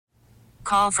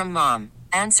Call from mom.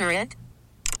 Answer it.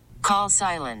 Call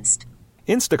silenced.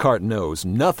 Instacart knows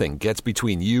nothing gets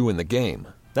between you and the game.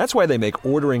 That's why they make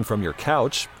ordering from your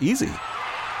couch easy.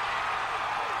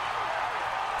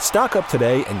 Stock up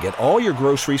today and get all your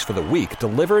groceries for the week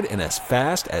delivered in as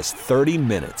fast as 30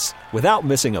 minutes without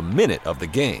missing a minute of the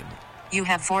game. You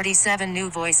have 47 new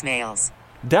voicemails.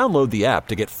 Download the app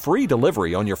to get free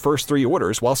delivery on your first 3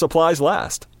 orders while supplies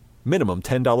last. Minimum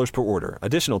 $10 per order.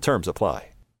 Additional terms apply.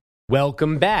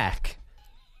 Welcome back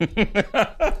to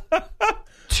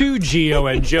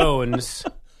Gio and Jones.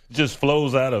 Just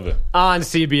flows out of it. On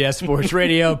CBS Sports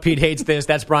Radio. Pete hates this.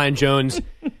 That's Brian Jones.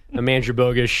 I'm Andrew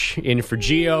Bogish in for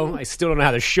Gio. I still don't know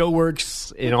how the show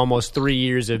works in almost 3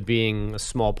 years of being a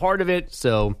small part of it.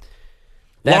 So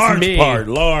that's large me.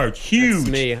 Large, huge. That's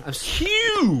me. I'm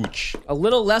huge. A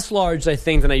little less large, I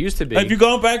think, than I used to be. Have you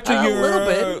gone back to your little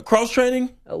bit. cross training?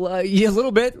 Yeah, a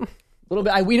little bit. You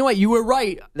know what? You were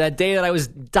right. That day that I was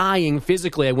dying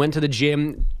physically, I went to the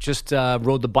gym, just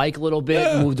rode the bike a little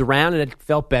bit, moved around, and it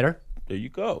felt better. There you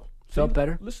go. Felt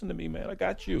better. Listen to me, man. I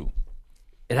got you.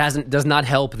 It does not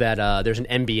help that there's an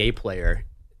NBA player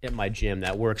at my gym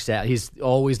that works out. He's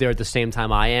always there at the same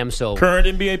time I am. So current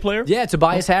NBA player? Yeah,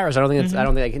 Tobias Harris. I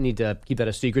don't think I need to keep that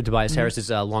a secret. Tobias Harris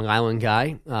is a Long Island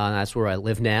guy. That's where I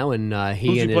live now. And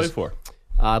who's he play for?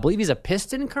 I believe he's a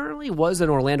Piston currently. Was an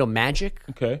Orlando Magic.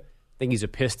 Okay. I think he's a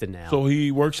Piston now. So he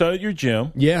works out at your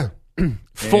gym. Yeah.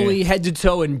 Fully head to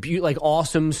toe in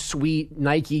awesome, sweet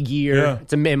Nike gear. Yeah.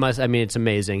 It's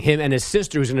amazing. Him and his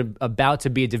sister, who's about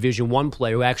to be a Division I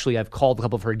player, who actually I've called a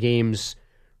couple of her games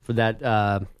for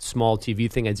that small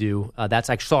TV thing I do.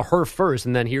 I saw her first,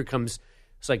 and then here comes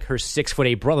her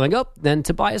 6'8" brother. I'm like, then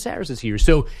Tobias Harris is here.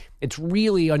 So it's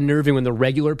really unnerving when the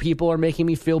regular people are making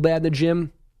me feel bad in the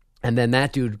gym, and then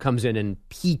that dude comes in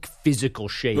peak physical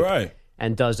shape, right,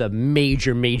 and does a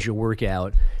major, major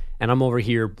workout. And I'm over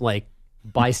here,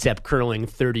 bicep curling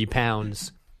 30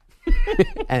 pounds.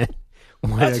 And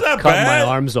that's not cut bad.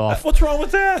 My arms off. What's wrong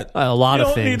with that? A lot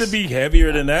of things. You don't need to be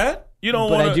heavier than that. You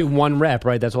don't want I do one rep,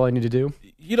 right? That's all I need to do?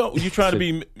 You trying to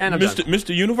be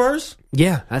Mr. Universe?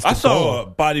 Yeah, that's the I saw goal. a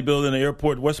bodybuilder in the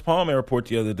airport, West Palm Airport,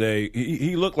 the other day.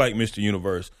 He looked like Mr.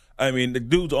 Universe. I mean, the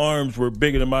dude's arms were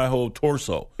bigger than my whole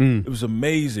torso. It was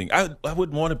amazing. I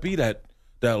wouldn't want to be that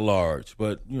large,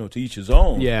 but, to each his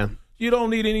own. Yeah. You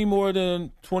don't need any more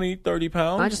than 20, 30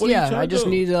 pounds. I just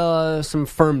need some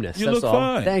firmness. You that's look all.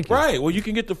 fine. Thank you. Right. Well, you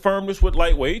can get the firmness with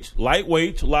light weights, a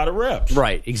lot of reps.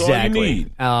 Right, exactly.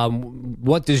 That's all you need.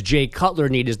 What does Jay Cutler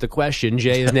need is the question.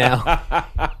 Jay is now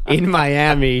in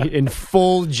Miami in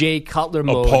full Jay Cutler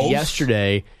mode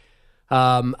yesterday.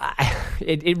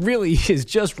 It really is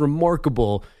just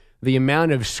remarkable the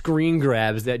amount of screen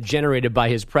grabs that generated by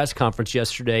his press conference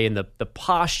yesterday, and the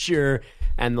posture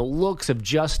and the looks of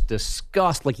just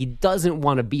disgust, like he doesn't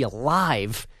want to be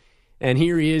alive. And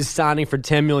here he is signing for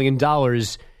 $10 million,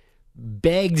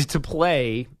 begged to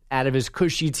play out of his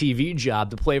cushy TV job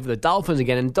to play for the Dolphins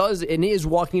again, and is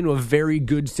walking into a very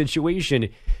good situation.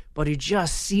 But he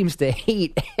just seems to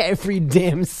hate every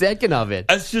damn second of it.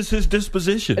 That's just his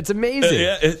disposition. It's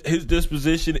amazing. His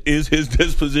disposition is his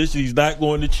disposition. He's not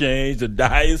going to change. The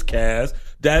die is cast.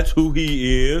 That's who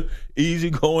he is.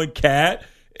 Easygoing cat.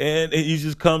 And he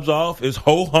just comes off as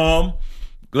ho-hum.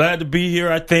 Glad to be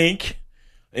here, I think.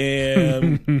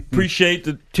 And appreciate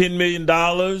the $10 million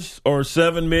or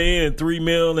 $7 million and $3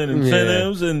 million in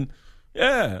incentives. Yeah. And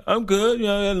yeah, I'm good.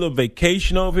 I had a little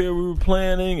vacation over here we were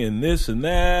planning and this and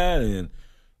that. And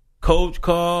coach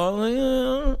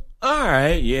called. All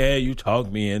right, yeah, you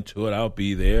talked me into it. I'll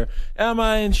be there. Am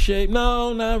I in shape?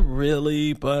 No, not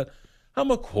really. But I'm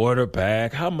a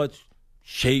quarterback. How much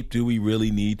shape do we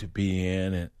really need to be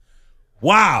in? And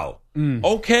wow.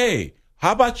 Okay.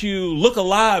 How about you look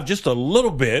alive just a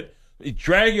little bit,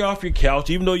 drag you off your couch,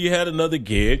 even though you had another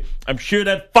gig. I'm sure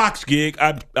that Fox gig,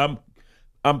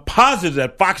 I'm positive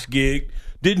that Fox gig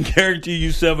didn't guarantee you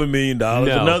 $7 million,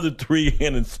 another $3 million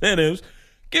in incentives.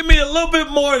 Give me a little bit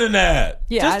more than that.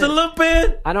 Yeah, just a little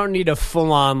bit. I don't need a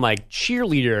full-on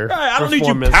cheerleader. Right, I don't need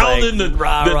you pounding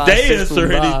the dais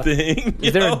or anything.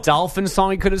 Is there a Dolphin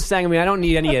song he could have sang? I mean, I don't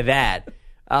need any of that.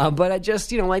 But I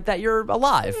just, like that you're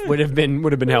alive would have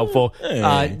been helpful.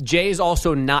 Hey. Jay is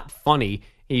also not funny.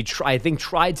 He, I think,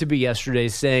 tried to be yesterday,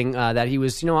 saying that he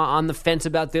was, on the fence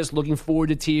about this, looking forward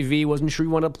to TV, wasn't sure he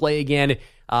wanted to play again.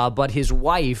 But his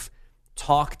wife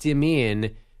talked him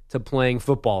in to playing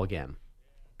football again.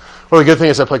 Well, the good thing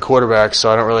is I play quarterback, so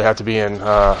I don't really have to be in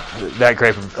that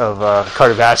great of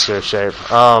cardiovascular shape.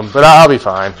 But I'll be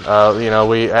fine.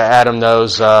 Adam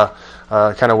knows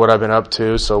kind of what I've been up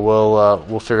to. So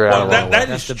we'll figure it out. That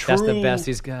That's is the true. best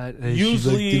he's got.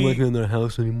 Usually, working in their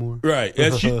house anymore. Right.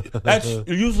 That's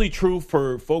usually true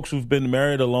for folks who've been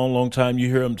married a long, long time. You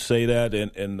hear them say that,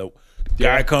 and the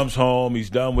guy comes home, he's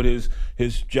done with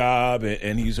his job,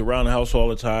 and he's around the house all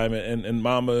the time, and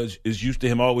mama is used to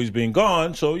him always being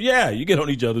gone. So, yeah, you get on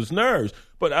each other's nerves.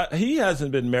 But he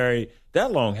hasn't been married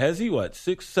that long, has he? What,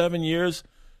 6-7 years?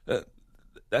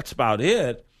 That's about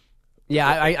it. Yeah,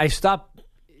 I stopped.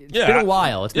 It's been a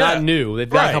while. It's not new. They've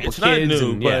got a couple it's kids. Not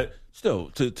new, and, but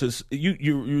still,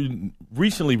 you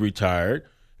recently retired,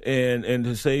 and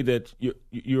to say that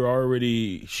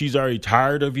she's already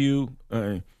tired of you.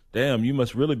 Damn, you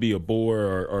must really be a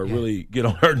bore or really get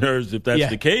on her nerves if that's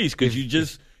the case, because you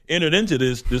just entered into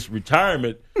this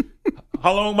retirement.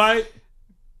 How long, Mike?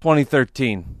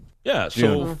 2013. Yeah, so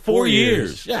June. 4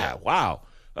 years. Yeah, wow.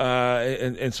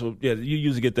 And so, you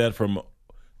usually get that from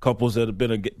couples that have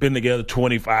been together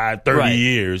 25, 30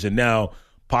 years, and now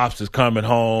Pops is coming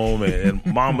home, and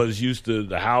Mama's used to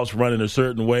the house running a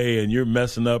certain way, and you're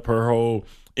messing up her whole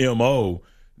MO.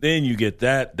 Then you get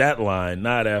that line,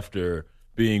 not after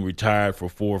being retired for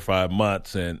 4 or 5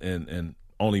 months and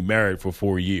only married for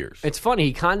 4 years. It's funny.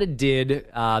 He kind of did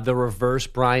the reverse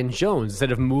Brian Jones.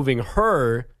 Instead of moving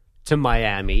her to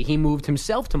Miami, he moved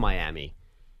himself to Miami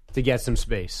to get some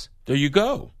space. There you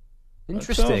go.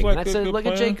 Interesting. Like Look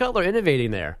at Jay Cutler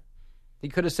innovating there. He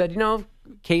could have said,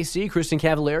 Casey, Kristen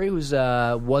Cavallari,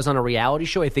 who was on a reality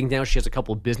show. I think now she has a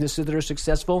couple of businesses that are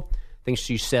successful. I think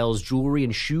she sells jewelry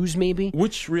and shoes, maybe.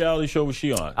 Which reality show was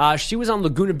she on? She was on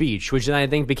Laguna Beach, which I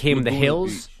think became Laguna The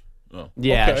Hills. Beach. Oh,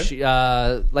 yeah, okay. she,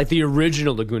 like the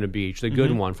original Laguna Beach, the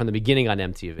good one from the beginning on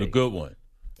MTV. The good one.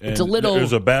 And it's a little.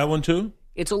 There's a bad one too.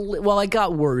 Well, it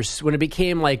got worse when it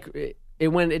became like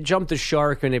it jumped the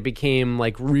shark and it became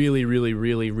like really, really,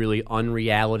 really, really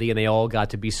unreality, and they all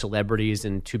got to be celebrities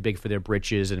and too big for their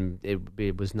britches, and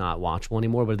it was not watchable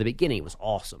anymore. But at the beginning, it was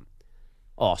awesome.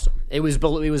 It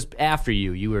was after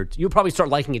you. You'll probably start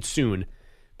liking it soon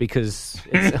because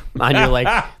it's on your like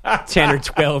 10 or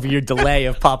 12 year delay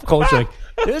of pop culture. Like,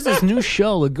 there's this new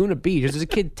show, Laguna Beach. There's a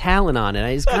kid Talon on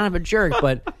it. He's kind of a jerk,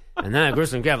 but. And then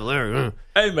Kristen Cavallari.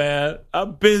 Hey, man,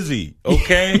 I'm busy,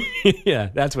 okay? Yeah,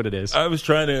 that's what it is. I was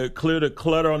trying to clear the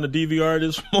clutter on the DVR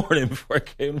this morning before I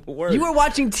came to work. You were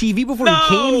watching TV before you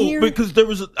came here? Because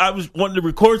I was wanting to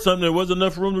record something. There wasn't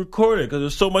enough room to record it because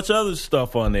there's so much other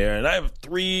stuff on there. And I have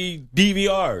 3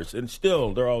 DVRs, and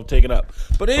still they're all taken up.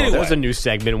 But anyway. That was a new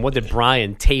segment. And what did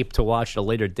Brian tape to watch at a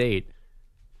later date?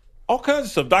 All kinds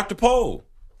of stuff. Dr. Poe.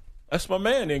 That's my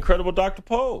man, the incredible Dr.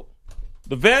 Poe.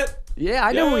 The vet. Yeah,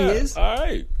 I know who he is. All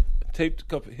right. I taped a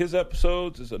couple of his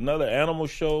episodes. There's another animal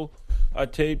show I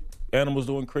taped. Animals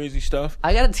doing crazy stuff.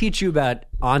 I got to teach you about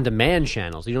on-demand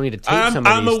channels. You don't need to tape some of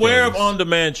I'm these aware things. of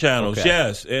on-demand channels, Okay.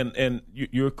 yes. And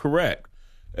you're correct.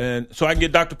 And so I can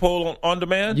get Dr. Poe on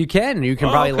demand? You can. You can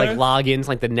probably okay. like log into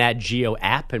like the Nat Geo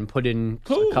app and put in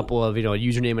a couple of a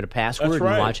username and a password That's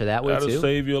right. and watch it that way That'll too.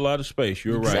 save you a lot of space.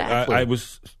 You're Exactly. right. I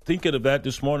was thinking of that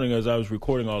this morning as I was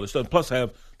recording all this stuff. Plus, I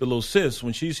have the little sis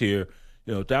when she's here,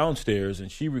 downstairs,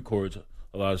 and she records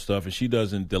a lot of stuff, and she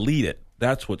doesn't delete it.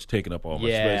 That's what's taking up all my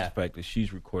space. The fact that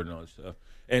she's recording all this stuff,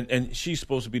 and she's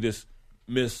supposed to be this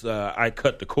Miss I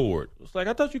cut the cord. It's like,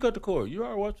 I thought you cut the cord. You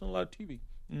are watching a lot of TV.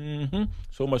 Mm-hmm.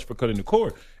 So much for cutting the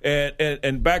cord.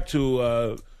 And back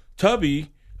to Tubby,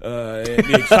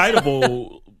 the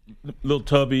excitable little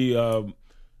Tubby,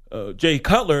 Jay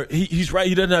Cutler. He's right.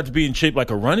 He doesn't have to be in shape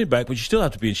like a running back, but you still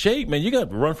have to be in shape, man. You got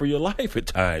to run for your life at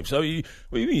times. So what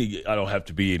do you mean I don't have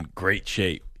to be in great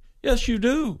shape? Yes, you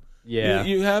do. Yeah.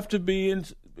 You have to be in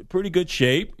pretty good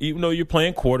shape, even though you're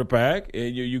playing quarterback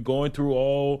and you're going through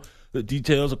all the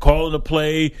details of calling the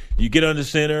play. You get under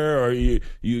center, or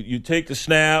you take the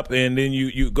snap, and then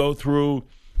you go through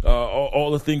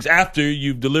all the things after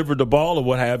you've delivered the ball or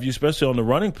what have you, especially on the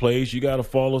running plays. You got to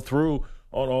follow through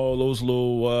on all those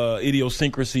little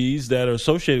idiosyncrasies that are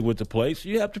associated with the play. So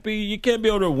you can't be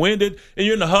able to wind it, and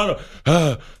you're in the huddle.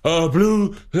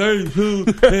 Blue, 32,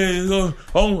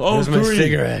 on 3. my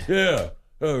cigarette. Yeah.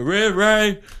 Red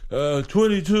right,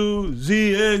 22,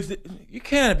 ZX. You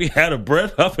can't be out of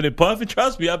breath, huffing and puffing.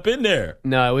 Trust me, I've been there.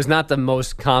 No, it was not the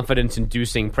most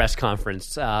confidence-inducing press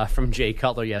conference from Jay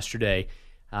Cutler yesterday.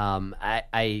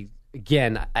 I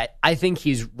think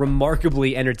he's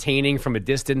remarkably entertaining from a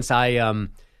distance. I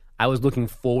was looking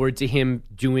forward to him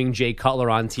doing Jay Cutler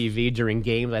on TV during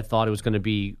games. I thought it was going to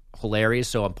be hilarious.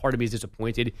 So part of me is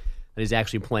disappointed that he's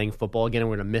actually playing football again. And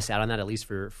we're going to miss out on that, at least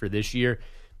for this year.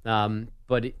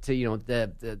 But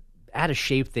the out of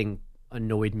shape thing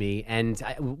annoyed me, and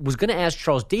I was going to ask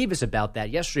Charles Davis about that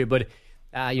yesterday. But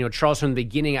Charles from the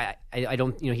beginning, I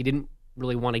don't, he didn't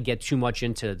really want to get too much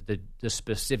into the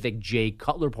specific Jay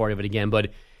Cutler part of it again,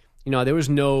 but there was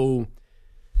no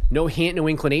hint, no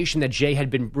inclination that Jay had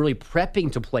been really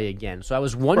prepping to play again. So I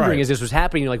was wondering as this was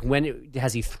happening, when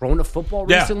has he thrown a football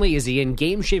recently? Is he in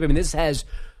game shape? I mean, this has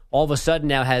all of a sudden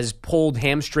now has pulled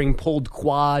hamstring, pulled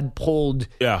quad, pulled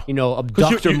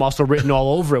abductor muscle written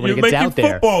all over it when he gets out there.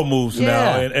 You're making football moves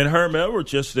now, and Herm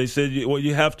Edwards yesterday said,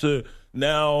 you have to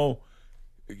now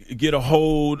get a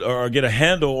hold or get a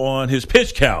handle on his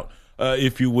pitch count,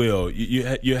 if you will.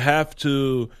 You have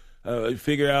to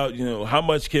figure out, how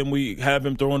much can we have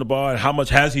him throwing the ball and how much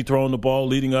has he thrown the ball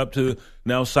leading up to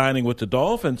now signing with the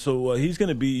Dolphins. So he's going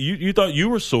to be – you thought you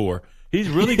were sore. He's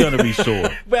really going to be sore.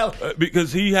 Well,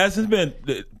 because he hasn't been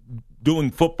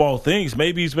doing football things.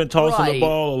 Maybe he's been tossing the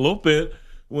ball a little bit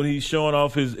when he's showing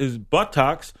off his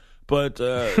buttocks. But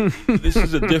this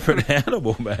is a different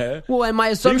animal, man. Well, and my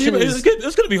assumption is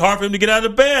it's going to be hard for him to get out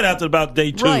of bed after about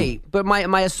day 2. Right, but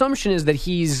my assumption is that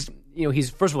he's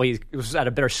first of all, he was at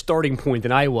a better starting point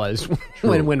than I was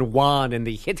when Juan and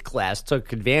the HIT class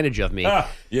took advantage of me.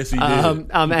 Yes, he did.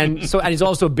 And he's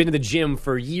also been in the gym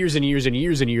for years and years and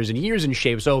years and years and years in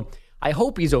shape. So I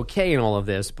hope he's okay in all of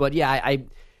this. But yeah,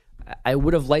 I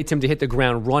would have liked him to hit the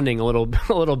ground running a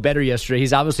little better yesterday.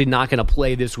 He's obviously not going to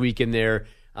play this week in their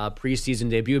preseason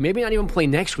debut. Maybe not even play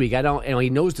next week. I don't. He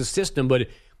knows the system, but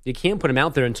you can't put him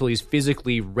out there until he's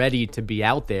physically ready to be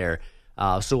out there.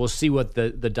 So we'll see what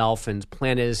the Dolphins'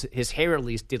 plan is. His hair at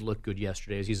least did look good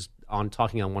yesterday, as he's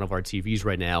talking on one of our TVs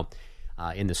right now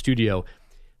in the studio.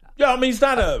 Yeah, I mean, he's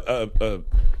not a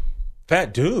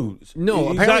fat dude. No,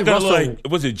 he's apparently not Russell. like,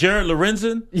 was it Jared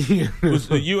Lorenzen? Was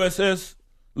the USS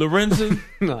Lorenzen?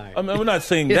 I mean, we're not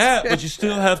saying that, but you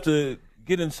still have to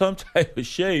get in some type of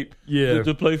shape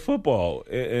to play football.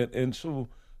 And so,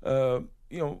 how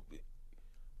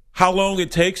long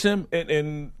it takes him,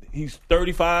 and he's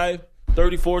 35,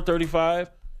 34,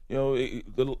 35.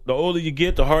 The older you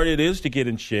get, the harder it is to get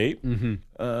in shape.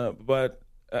 Mm-hmm. But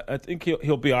I think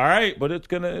he'll be all right. But it's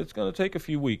gonna take a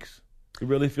few weeks to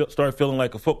really start feeling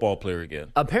like a football player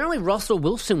again. Apparently, Russell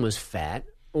Wilson was fat,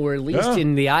 or at least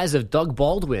in the eyes of Doug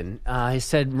Baldwin. He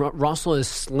said Russell is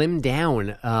slimmed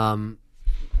down.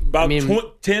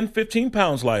 About 10, 15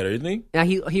 pounds lighter, isn't he? Now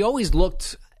he always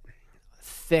looked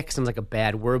thick. Sounds like a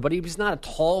bad word, but he's not a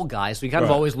tall guy, so he kind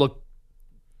of always looked,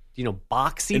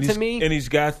 boxy to me. And he's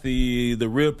got the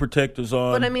rib protectors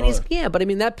on. But I mean,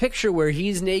 that picture where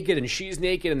he's naked and she's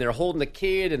naked and they're holding the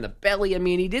kid and the belly. I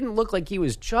mean, he didn't look like he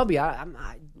was chubby.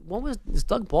 Is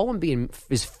Doug Baldwin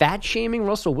is fat shaming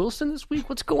Russell Wilson this week?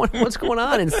 What's going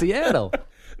on in Seattle?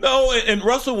 No, and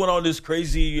Russell went on this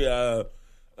crazy.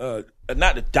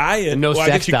 Not a diet. No sex I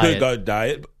guess you diet. could go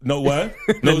diet. No what?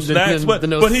 No snacks. But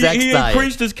he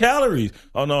increased his calories.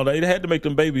 Oh, no, they had to make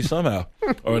them babies somehow.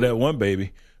 Or that one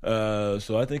baby.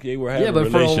 So I think they were having a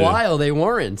relationship. For a while they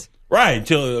weren't. Right,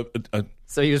 until...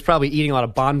 so he was probably eating a lot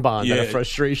of bonbons out of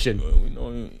frustration.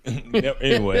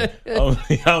 Anyway, I'm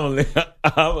going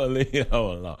to leave him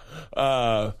alone.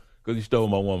 Because he stole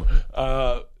my woman.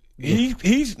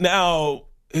 He's now...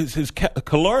 His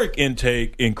caloric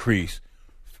intake increased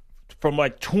from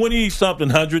like 20-something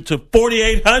hundred to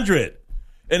 4,800.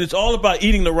 And it's all about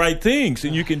eating the right things.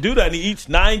 And you can do that. And he eats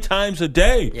 9 times a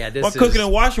day. Yeah, My cooking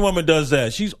and washing woman does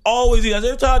that. She's always eating.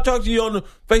 Every time I talk to you on the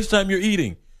FaceTime, you're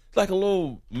eating. It's like a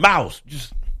little mouse.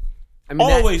 Just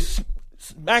always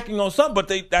smacking on something.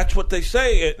 But that's what they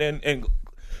say.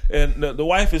 And the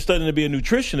wife is studying to be a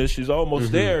nutritionist. She's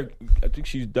almost there. I think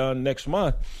she's done next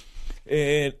month.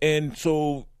 And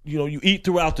so, you eat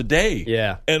throughout the day.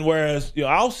 Yeah. And whereas,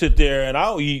 I'll sit there and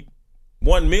I'll eat,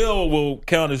 one meal will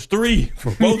count as 3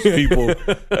 for most people.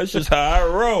 That's just how I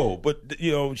roll. But,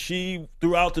 she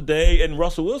throughout the day, and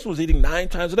Russell Wilson was eating 9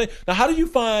 times a day. Now, how do you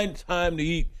find time to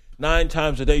eat 9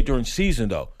 times a day during season,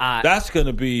 though? That's going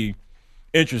to be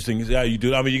interesting is how you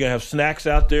do it. I mean, you're going to have snacks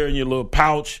out there in your little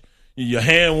pouch, your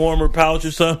hand warmer pouch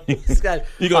or something. He's got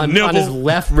on his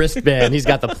left wristband, he's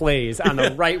got the plays. On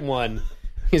the right one,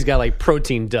 he's got like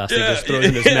protein dust he just throws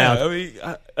in his mouth. I mean,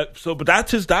 but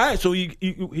that's his diet. So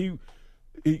he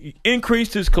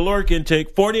increased his caloric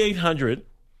intake 4,800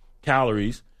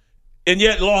 calories, and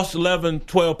yet lost 11,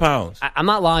 12 pounds. I'm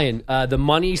not lying. The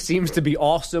money seems to be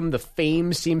awesome. The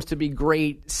fame seems to be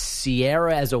great.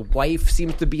 Sierra as a wife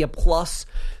seems to be a plus.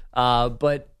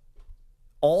 But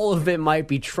all of it might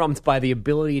be trumped by the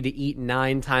ability to eat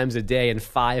 9 times a day and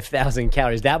 5,000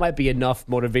 calories. That might be enough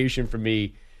motivation for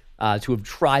me to have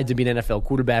tried to be an NFL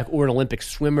quarterback or an Olympic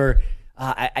swimmer.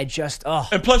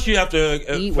 And plus you have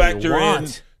to factor in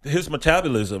his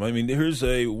metabolism. I mean, here's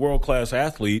a world-class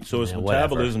athlete, so his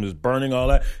metabolism is burning all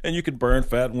that, and you can burn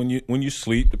fat when you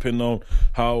sleep, depending on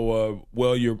how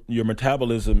well your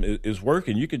metabolism is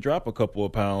working. You can drop a couple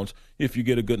of pounds if you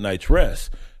get a good night's rest.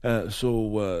 That's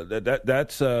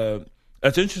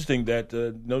interesting. That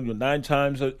 9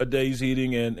 times a day he's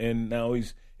eating, and now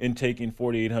he's intaking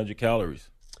 4,800 calories.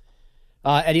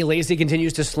 Eddie Lacy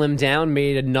continues to slim down,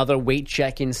 made another weight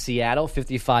check in Seattle,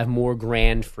 55 more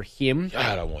grand for him.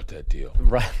 God, I want that deal.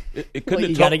 Right.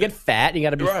 You got to get fat, you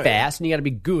got to be fast, and you got to be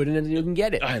good, and then you can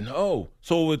get it. I know.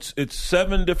 So it's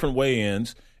 7 different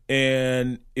weigh-ins,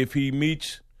 and if he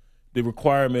meets the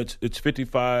requirements, it's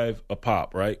 55 a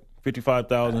pop, right?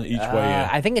 55,000 each weigh-in.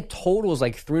 I think the total is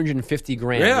like 350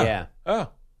 grand. Yeah. Oh.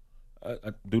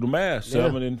 I do the math.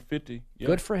 7 and 50. Yeah.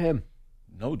 Good for him.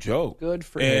 No joke. Good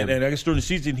for him. And I guess during the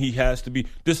season he has to be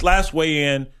 – this last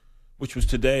weigh-in, which was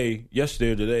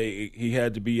yesterday or today, he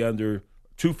had to be under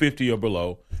 250 or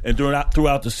below. And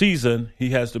throughout the season,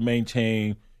 he has to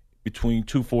maintain between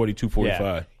 240, 245.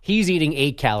 Yeah. He's eating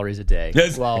 8 calories a day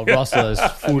while Russell is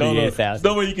 48,000.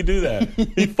 No way you can do that.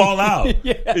 He'd fall out.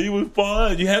 He would fall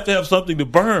out. You have to have something to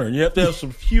burn. You have to have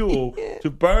some fuel to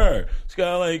burn. It's kind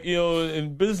of like,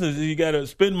 in business, you got to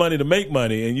spend money to make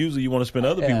money, and usually you want to spend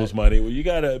other people's money. Well, you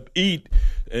got to eat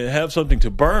and have something to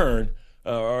burn,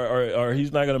 or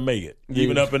he's not going to make it,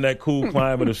 even up in that cool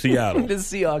climate of Seattle. The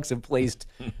Seahawks have placed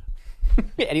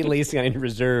Eddie Lacy on injured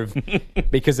reserve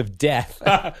because of death.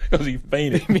 Because he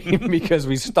fainted. Because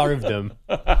we starved him.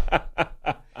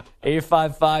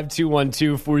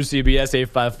 855-212-4CBS,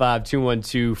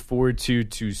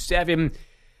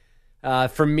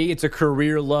 855-212-4227. For me, it's a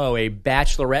career low, a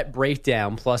Bachelorette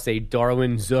breakdown plus a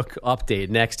Darwin Zook update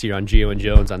next here on Gio and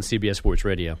Jones on CBS Sports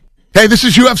Radio. Hey, this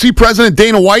is UFC President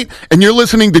Dana White, and you're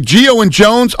listening to Gio and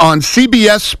Jones on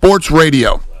CBS Sports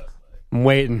Radio. I'm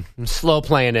waiting. I'm slow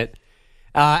playing it.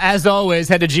 As always,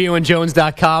 head to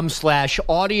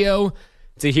GioandJones.com/audio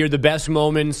to hear the best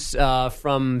moments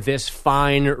from this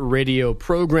fine radio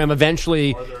program.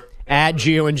 Eventually, at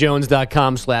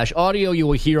GioandJones.com/audio, you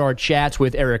will hear our chats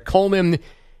with Eric Coleman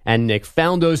and Nick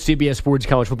Faldo, CBS Sports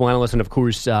college football analyst, and of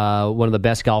course, one of the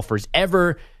best golfers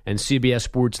ever, and CBS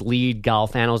Sports lead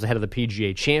golf analyst ahead of the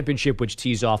PGA Championship, which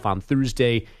tees off on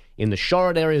Thursday in the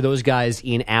Charlotte area. Those guys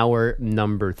in hour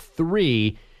number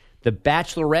 3. The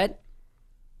Bachelorette,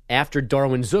 after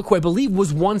Darwin Zook, who I believe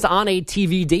was once on a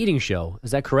TV dating show.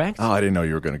 Is that correct? Oh, I didn't know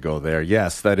you were going to go there.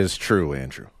 Yes, that is true,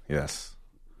 Andrew. Yes.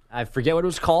 I forget what it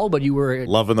was called, but you were...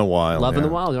 Love in the Wild. Love in the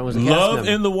Wild. That was a Love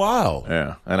in the Wild.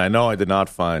 Yeah, and I know I did not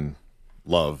find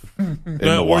love in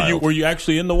the wild. Were you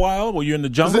actually in the wild? Were you in the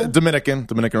jungle? Dominican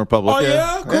Republic. Oh,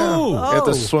 yeah? Cool. Yeah. You had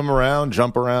to swim around,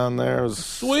 jump around there. It was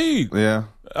sweet. Yeah.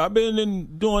 I've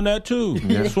been doing that too.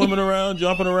 Yeah. Swimming around,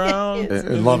 jumping around.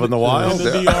 In Love in the Wild. In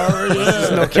the DR,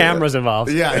 There's no cameras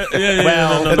involved. Yeah.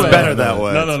 Well, it's better that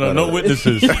way. No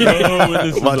witnesses. No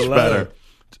witnesses. Much better.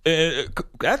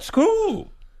 That's cool.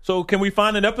 So can we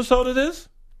find an episode of this?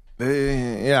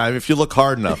 Yeah, if you look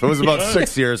hard enough. It was about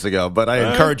 6 years ago, but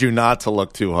I encourage you not to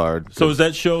look too hard. So is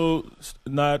that show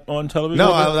not on television?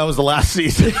 No, that was the last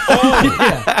season.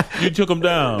 You took them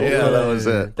down. Yeah, that was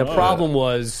it. The problem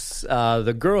was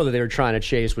the girl that they were trying to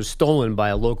chase was stolen by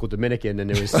a local Dominican, and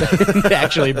it was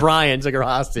actually Brian took her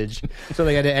hostage, so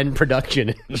they had to end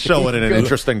production. Show it in an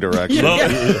interesting direction.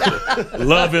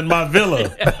 Love in my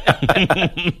villa.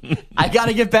 I got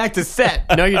to get back to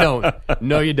set. No, you don't.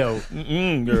 No, you don't.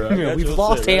 Girl, we've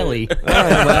lost Haley.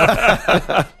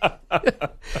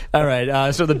 All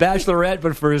right, so the Bachelorette,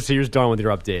 but first, here's Dawn with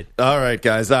your update. All right,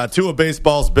 guys. Two of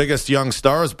baseball's biggest young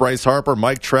stars, Bryce Harper,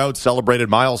 Mike Trout, celebrated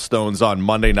milestones on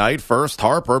Monday night. First,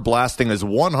 Harper blasting his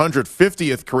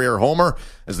 150th career homer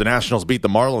as the Nationals beat the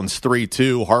Marlins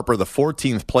 3-2. Harper, the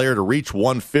 14th player to reach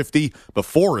 150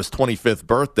 before his 25th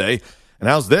birthday. And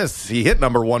how's this? He hit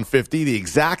number 150, the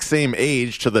exact same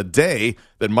age to the day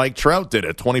that Mike Trout did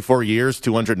it, 24 years,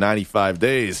 295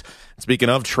 days. Speaking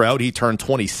of Trout, he turned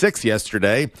 26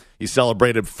 yesterday. He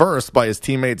celebrated first by his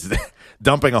teammates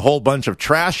dumping a whole bunch of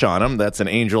trash on him. That's an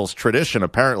Angels tradition,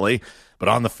 apparently. But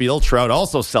on the field, Trout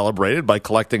also celebrated by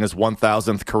collecting his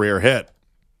 1,000th career hit.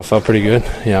 I felt pretty good.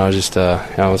 I just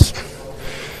wanted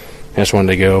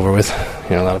to get over with.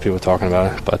 A lot of people talking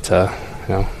about it, but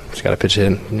just got to pitch it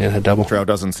and hit a double. Trout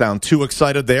doesn't sound too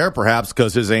excited there, perhaps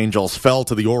because his Angels fell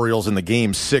to the Orioles in the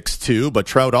game 6-2. But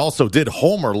Trout also did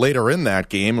homer later in that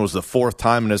game. It was the 4th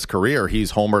time in his career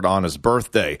he's homered on his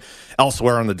birthday.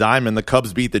 Elsewhere on the diamond, the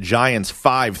Cubs beat the Giants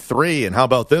 5-3. And how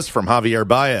about this from Javier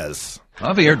Baez?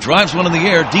 Javier drives one in the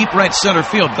air, deep right center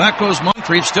field. Back goes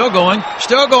Moncrief, still going. That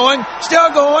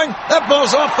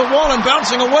ball's off the wall and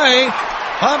bouncing away.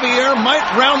 Javier might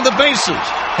round the bases.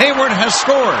 Hayward has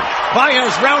scored.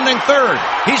 Baez rounding third.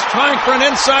 He's trying for an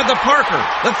inside the Parker.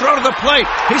 The throw to the plate.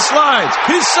 He slides.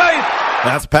 He's safe.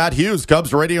 That's Pat Hughes,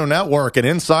 Cubs Radio Network, and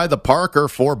inside the Parker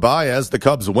for Baez. The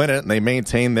Cubs win it, and they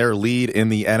maintain their lead in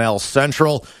the NL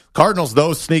Central. Cardinals,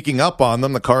 though, sneaking up on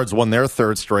them. The Cards won their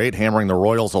third straight, hammering the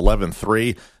Royals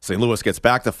 11-3. St. Louis gets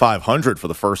back to 500 for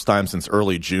the first time since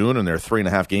early June, and they're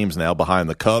 3.5 games now behind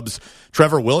the Cubs.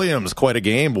 Trevor Williams, quite a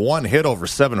game. 1 hit over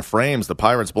 7 frames. The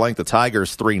Pirates blanked the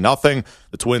Tigers 3-0.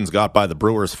 The Twins got by the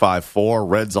Brewers 5-4.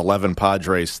 Reds 11,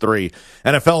 Padres 3.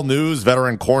 NFL news,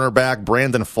 veteran cornerback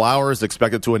Brandon Flowers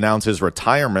expected to announce his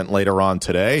retirement later on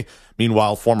today.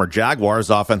 Meanwhile, former Jaguars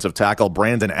offensive tackle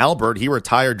Brandon Albert, he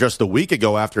retired just a week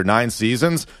ago after 9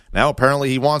 seasons. Now apparently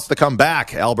he wants to come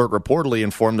back. Albert reportedly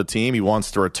informed the team he wants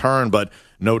to return, but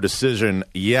no decision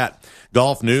yet.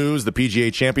 Golf news, the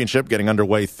PGA Championship getting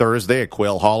underway Thursday at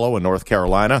Quail Hollow in North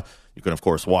Carolina. You can, of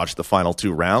course, watch the final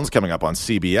 2 rounds coming up on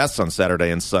CBS on Saturday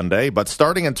and Sunday. But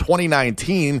starting in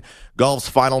 2019, golf's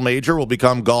final major will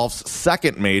become golf's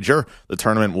second major. The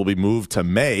tournament will be moved to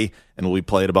May and will be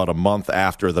played about a month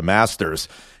after the Masters.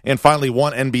 And finally,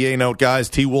 one NBA note, guys.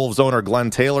 T-Wolves owner Glenn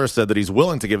Taylor said that he's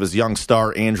willing to give his young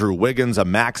star Andrew Wiggins a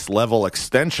max-level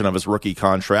extension of his rookie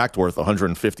contract worth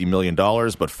 $150 million.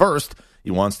 But first,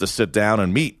 he wants to sit down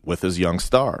and meet with his young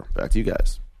star. Back to you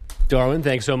guys. Darwin,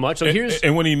 thanks so much. So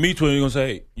and when he meets with him, he's going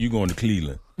to say, you going to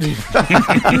Cleveland.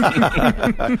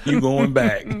 You going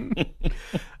back.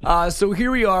 So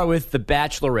here we are with The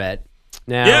Bachelorette.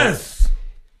 Now, yes!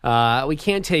 We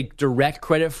can't take direct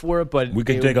credit for it, but we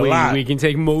can take a lot. We can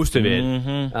take most of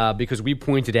it because we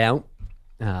pointed out,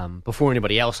 before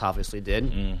anybody else obviously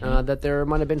did, that there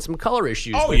might have been some color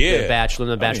issues with The Bachelor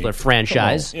and The Bachelor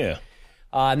franchise. Yeah.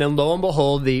 And then lo and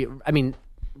behold,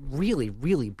 really,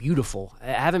 really beautiful. I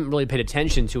haven't really paid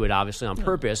attention to it, obviously, on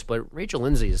purpose, but Rachel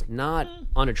Lindsay is not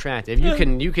unattractive. You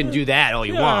can do that all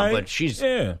you want, but she's...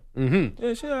 Yeah. Mm-hmm.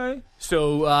 Yeah, she's all right.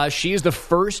 So she is the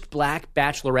first black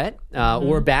bachelorette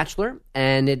or bachelor,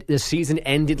 and the season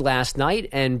ended last night,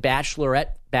 and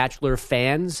Bachelor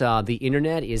fans, the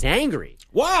internet, is angry.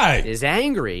 Why? Is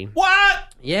angry.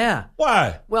 What? Yeah.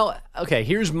 Why? Well, okay,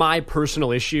 here's my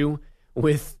personal issue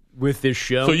with this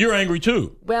show. So you're angry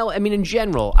too? Well, I mean, in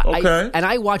general. Okay.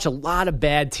 I watch a lot of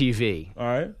bad TV. All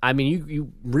right. I mean,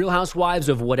 you Real Housewives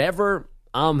of whatever,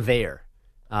 I'm there.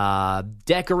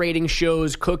 Decorating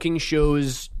shows, cooking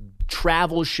shows,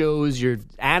 travel shows, your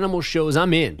animal shows,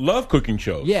 I'm in. Love cooking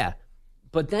shows. Yeah.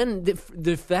 But then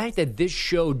the fact that this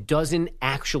show doesn't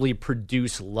actually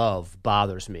produce love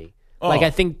bothers me. Oh. Like,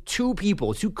 I think two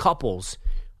couples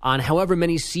on however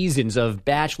many seasons of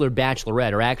Bachelor,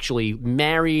 Bachelorette are actually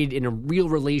married in a real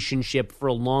relationship for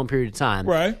a long period of time.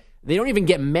 Right. They don't even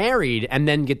get married and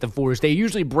then get divorced. They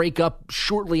usually break up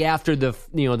shortly after the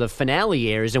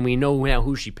finale airs, and we know now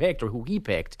who she picked or who he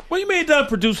picked. Well, you made that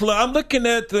produce love. I'm looking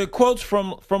at the quotes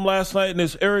from last night, and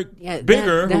it's Eric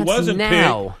Bigger, who wasn't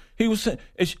picked. He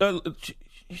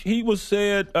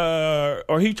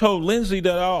told Lindsay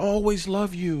that I'll always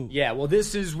love you. Yeah, well,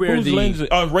 this is where Who's Lindsay?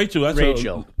 Rachel. That's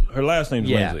Rachel. Her last name's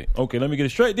Lindsay. Okay, let me get it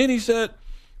straight. Then he said,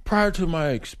 prior to my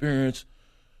experience,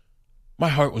 my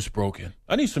heart was broken.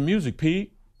 I need some music,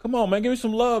 Pete. Come on, man. Give me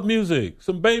some love music.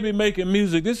 Some baby making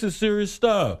music. This is serious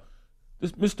stuff.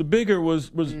 This Mr. Bigger was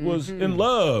in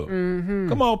love. Mm-hmm.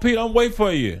 Come on, Pete. I'm waiting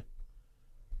for you.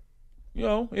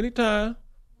 Anytime.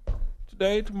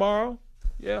 Today, tomorrow.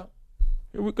 Yeah.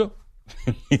 Here we go.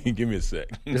 Give me a sec.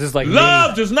 This is like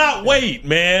love does not wait,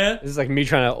 man. This is like me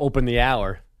trying to open the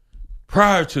hour.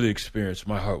 Prior to the experience,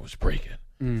 my heart was breaking.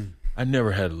 I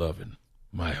never had love in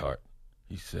my heart,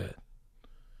 he said.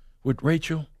 With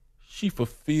Rachel, she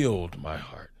fulfilled my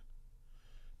heart.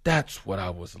 That's what I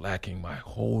was lacking my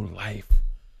whole life.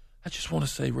 I just want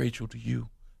to say, Rachel, to you,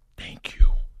 thank you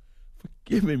for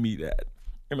giving me that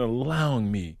and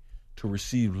allowing me to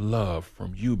receive love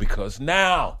from you, because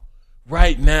now,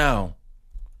 right now,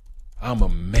 I'm a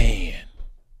man.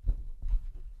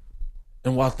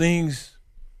 And while things,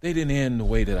 they didn't end the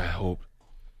way that I hoped,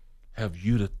 have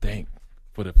you to thank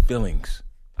for the feelings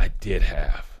I did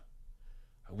have.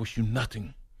 I wish you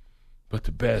nothing but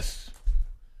the best.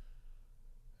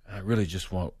 I really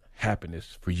just want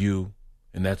happiness for you,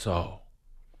 and that's all.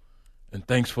 And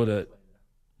thanks for the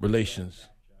relations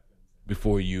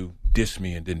before you dissed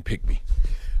me and didn't pick me.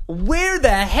 Where the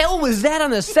hell was that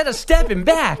on the set of Stepping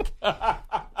Back?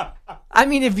 I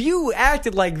mean, if you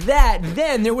acted like that,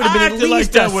 then there would have been at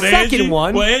least a second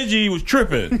one. Well, Angie was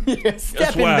tripping.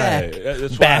 Stepping back.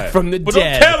 That's back why. from the but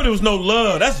dead. Don't tell me there was no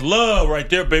love. That's love right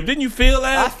there, babe. Didn't you feel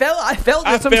that? I felt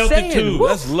that's what I'm saying. It too. Woo.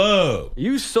 That's love.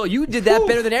 You did that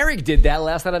better than Eric did that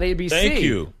last night on ABC. Thank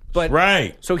you. But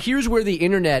right. So here's where the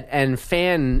internet and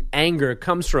fan anger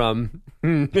comes from.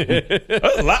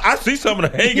 I see some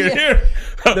of the anger here.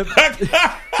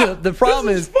 The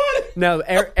problem is now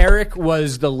Eric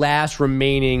was the last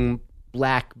remaining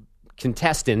black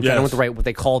contestant. Yes. I don't know what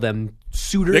they call them.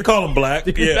 Suitor. They call them black.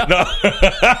 Yeah. No.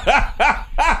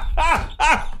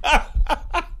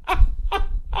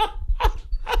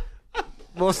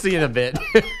 We'll see in a bit.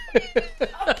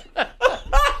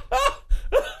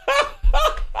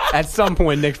 At some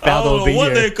point, Nick Faldo will be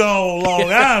what here. They call Long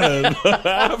Island.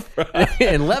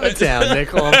 In Levittown, they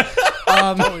call him.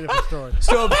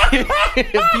 So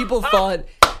people thought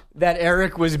that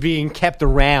Eric was being kept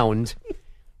around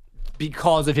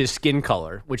because of his skin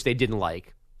color, which they didn't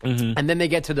like. Mm-hmm. And then they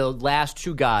get to the last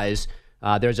two guys.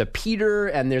 There's a Peter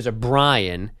and there's a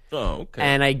Brian. Oh, okay.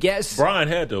 And I guess Brian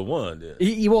had to have won. Then.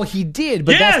 He did,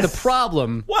 but that's the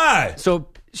problem. Why?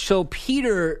 So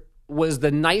Peter was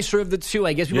the nicer of the two.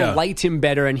 I guess people liked him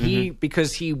better, and he,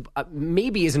 because he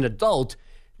maybe as an adult,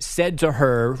 said to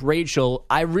her, Rachel,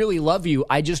 I really love you.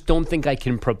 I just don't think I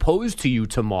can propose to you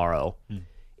tomorrow.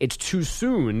 It's too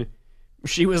soon.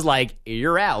 She was like,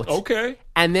 you're out. Okay.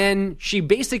 And then she's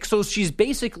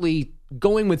basically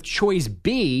going with choice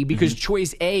B because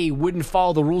choice A wouldn't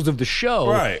follow the rules of the show.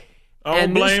 Right.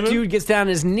 And this dude gets down on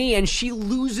his knee and she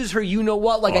loses her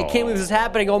you-know-what. Like, I can't believe this is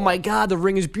happening. Oh, my God, the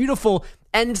ring is beautiful.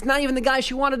 And it's not even the guy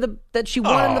she wanted in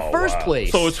the first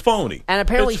place. So it's phony. And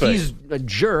apparently he's a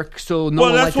jerk, so no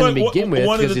one liked him to begin with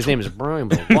because his name is Brian,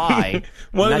 but why?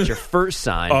 Not your first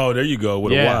sign. Oh, there you go,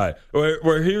 with a Y.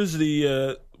 Where here's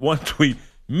the one tweet.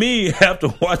 Me, after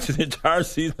watching the entire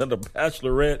season of The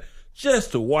Bachelorette,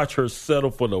 just to watch her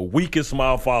settle for the weakest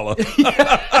smile follower.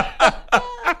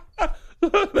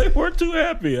 They weren't too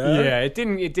happy, huh? Yeah, it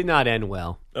did not end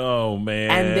well. Oh, man.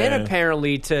 And then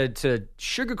apparently to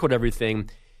sugarcoat everything,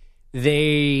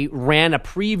 they ran a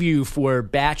preview for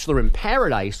Bachelor in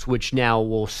Paradise, which now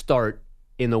will start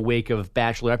in the wake of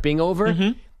Bachelorette being over.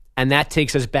 Mm-hmm. And that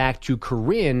takes us back to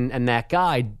Corinne and that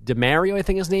guy, DeMario, I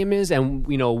think his name is, and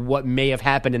what may have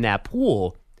happened in that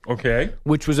pool. Okay.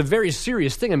 Which was a very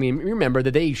serious thing. I mean, remember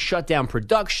that they shut down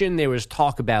production. There was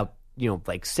talk about,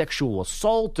 like sexual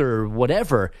assault or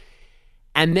whatever.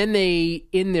 And then they,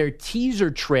 in their teaser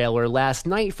trailer last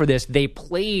night for this, they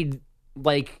played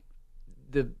like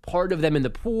the part of them in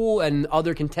the pool and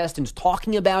other contestants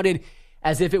talking about it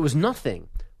as if it was nothing.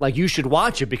 Like, you should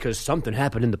watch it because something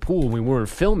happened in the pool and we weren't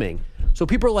filming. So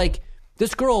people are like,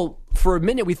 this girl, for a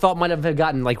minute, we thought might have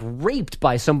gotten like raped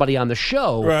by somebody on the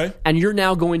show. Right. And you're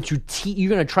now going to you're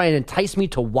going to try and entice me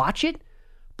to watch it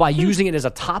by using it as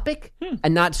a topic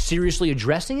and not seriously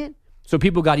addressing it. So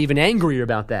people got even angrier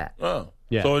about that. Oh.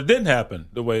 Yeah. So it didn't happen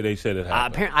the way they said it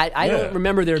happened. I don't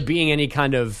remember there being any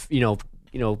kind of,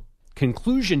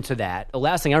 conclusion to that. The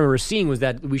last thing I remember seeing was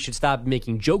that we should stop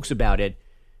making jokes about it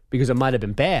because it might have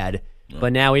been bad.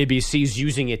 But now ABC's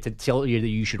using it to tell you that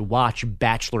you should watch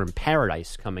Bachelor in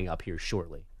Paradise coming up here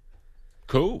shortly.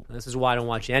 Cool. This is why I don't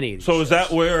watch any of these So shows. is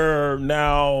that where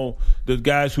now the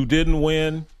guys who didn't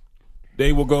win,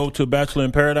 they will go to Bachelor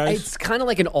in Paradise? It's kind of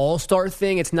like an all-star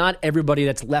thing. It's not everybody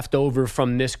that's left over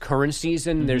from this current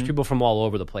season. Mm-hmm. There's people from all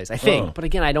over the place, I think. Oh. But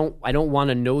again, I don't want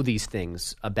to know these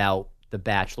things about The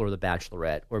Bachelor or The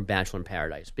Bachelorette or Bachelor in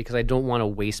Paradise because I don't want to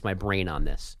waste my brain on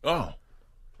this. Oh,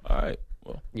 all right.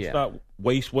 Well, let's not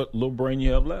waste what little brain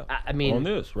you have left on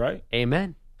this, right?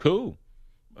 Amen. Cool.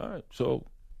 All right. So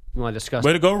you want to discuss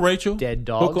way to go, Rachel. Dead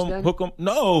dogs Hook 'em.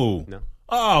 No.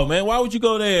 Oh, man, why would you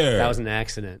go there? That was an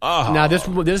accident. Oh. Now,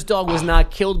 this dog was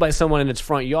not killed by someone in its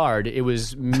front yard. It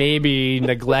was maybe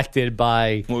neglected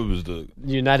by what was the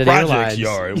United Projects Airlines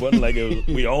yard. It wasn't like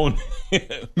we owned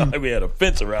it. Like we had a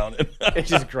fence around it. It's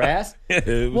just grass?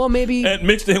 Well, maybe. And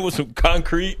mixed in with some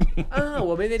concrete. Oh,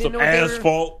 well, maybe they didn't some know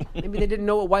asphalt. Maybe they didn't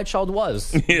know what White Child was.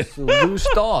 It's a loose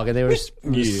dog, and they were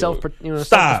self-defense.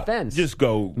 Stop. Just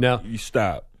go. No. You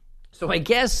stop. So I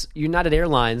guess United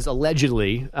Airlines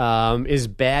allegedly is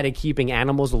bad at keeping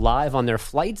animals alive on their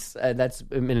flights. That's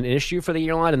been an issue for the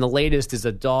airline. And the latest is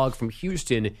a dog from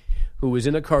Houston who was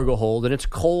in a cargo hold, and it's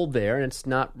cold there, and it's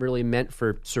not really meant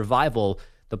for survival.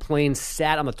 The plane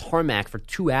sat on the tarmac for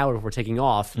 2 hours before taking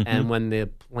off, and when the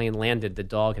plane landed, the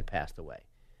dog had passed away.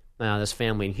 Now, this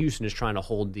family in Houston is trying to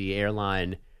hold the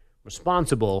airline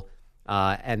responsible,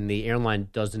 and the airline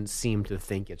doesn't seem to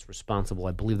think it's responsible.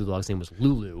 I believe the dog's name was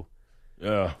Lulu.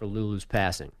 for Lulu's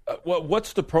passing.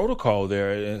 What's the protocol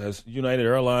there? As United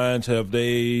Airlines, have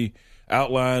they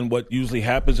outlined what usually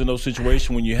happens in those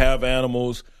situations when you have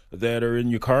animals that are in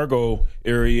your cargo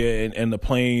area and the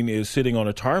plane is sitting on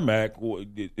a tarmac?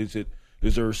 Is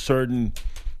there a certain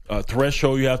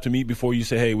threshold you have to meet before you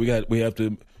say, hey, we have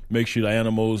to make sure the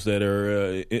animals that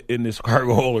are in this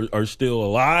cargo hold are still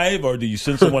alive? Or do you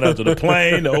send someone out to the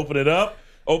plane to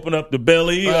open up the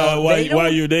belly while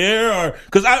you're there? Or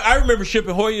because I remember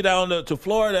shipping Hoya down to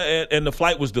Florida and the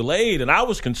flight was delayed and I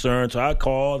was concerned, so I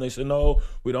called and they said, no,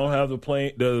 we don't have the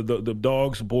plane, the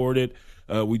dogs boarded.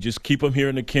 We just keep them here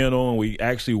in the kennel and we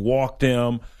actually walk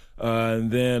them. And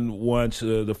then once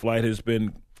the flight has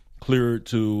been cleared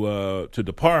to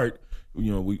depart,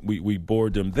 we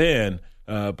board them then.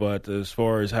 But as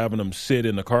far as having them sit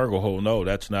in the cargo hold, no,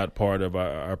 that's not part of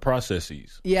our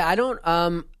processes. Yeah, I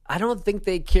don't think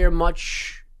they care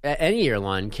much. Any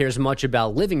airline cares much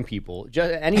about living people.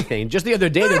 Just anything. Just the other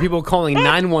day, there were people calling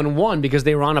 911 because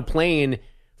they were on a plane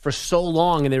for so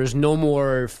long and there was no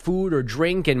more food or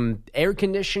drink and air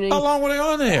conditioning. How long were they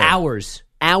on there? Hours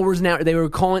and hours. They were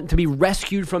calling to be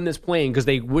rescued from this plane because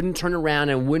they wouldn't turn around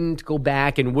and wouldn't go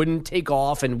back and wouldn't take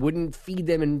off and wouldn't feed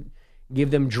them and give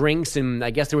them drinks, and I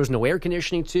guess there was no air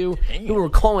conditioning, too. People were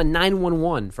calling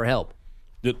 911 for help.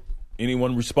 Did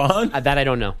anyone respond? That I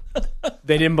don't know.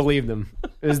 They didn't believe them.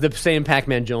 It was the same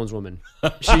Pac-Man Jones woman.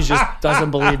 She just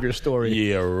doesn't believe your story.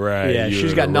 Yeah, right. Yeah,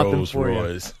 she's got nothing for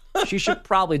Royce. you. She should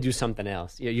probably do something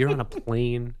else. You're on a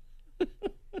plane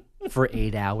for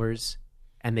 8 hours,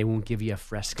 and they won't give you a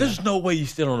Fresca. There's no way you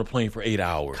sit on a plane for 8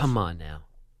 hours. Come on now.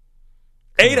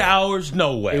 8 hours?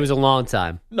 No way. It was a long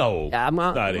time. No, I'm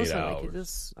not 8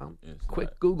 hours.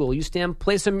 Quick Google. You stand,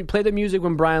 play the music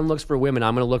when Brian looks for women.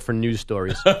 I'm going to look for news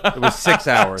stories. It was 6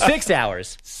 hours. 6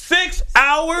 hours. 6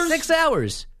 hours? 6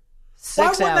 hours.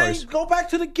 Why wouldn't they go back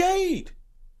to the gate?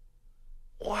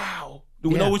 Wow. Do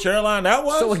we know which airline that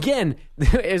was? So again,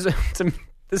 the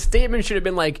statement should have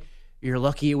been like, "You're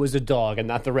lucky it was a dog and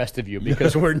not the rest of you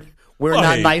because we're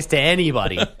not nice to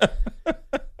anybody."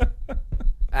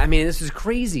 I mean, this is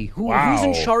crazy. Who's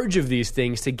in charge of these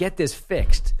things to get this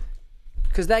fixed?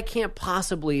 Because that can't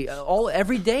possibly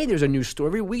every day there's a new story.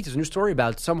 Every week there's a new story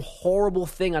about some horrible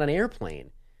thing on an airplane.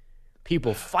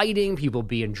 People fighting, people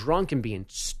being drunk and being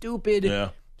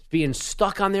stupid, being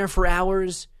stuck on there for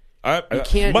hours. You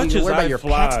can't even worry about your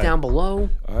pets down below.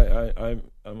 I'm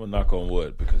gonna knock on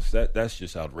wood because that's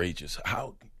just outrageous.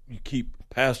 How you keep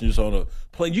passengers on a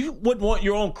plane? You wouldn't want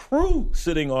your own crew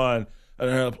sitting on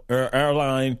an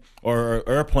airline or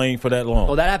airplane for that long.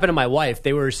 Well, that happened to my wife.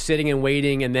 They were sitting and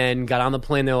waiting and then got on the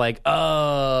plane. They're like,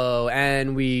 oh,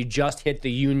 and we just hit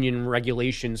the union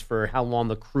regulations for how long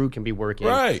the crew can be working.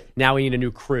 Right. Now we need a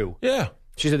new crew. Yeah.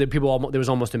 She said that there was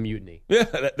almost a mutiny. Yeah,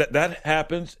 that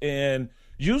happens. And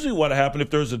usually what happens if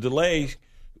there's a delay,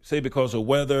 say because of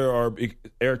weather or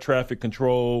air traffic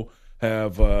control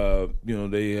have,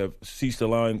 they have ceased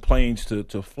allowing planes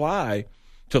to fly,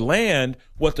 to land,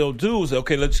 what they'll do is,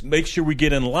 okay, let's make sure we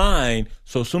get in line.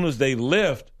 So as soon as they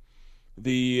lift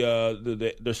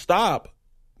the stop,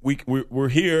 we're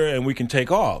here and we can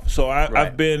take off. So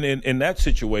I've been in that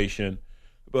situation,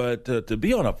 but to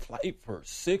be on a flight for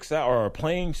 6 hours or a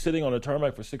plane sitting on a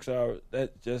tarmac for 6 hours,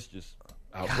 that's just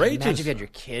outrageous. God, imagine if you had your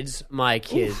kids. My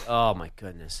kids. Oof. Oh my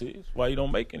goodness. See, that's why you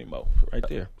don't make any more. Right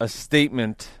there. A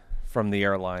statement from the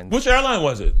airlines. Which airline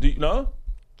was it? Do you know?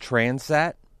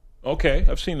 Transat. Okay,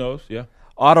 I've seen those, yeah.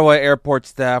 Ottawa airport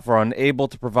staff are unable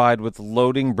to provide with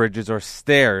loading bridges or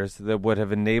stairs that would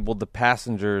have enabled the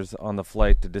passengers on the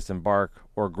flight to disembark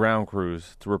or ground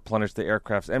crews to replenish the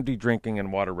aircraft's empty drinking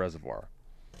and water reservoir.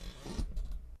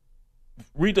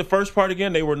 Read the first part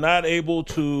again. They were not able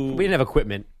to... We didn't have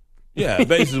equipment. Yeah,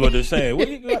 basically what they're saying.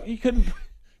 You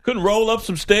couldn't roll up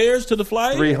some stairs to the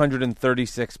flight?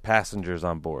 336 passengers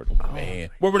on board. Oh, man.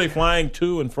 Where were they flying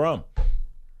to and from?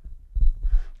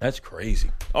 That's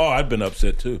crazy. Oh, I've been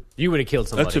upset too. You would have killed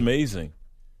somebody. That's amazing.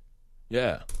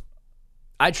 Yeah.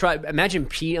 Imagine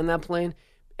Pete on that plane.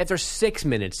 After 6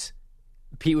 minutes,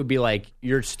 Pete would be like,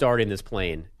 "You're starting this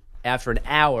plane." After an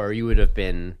hour, you would have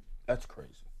been... That's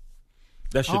crazy.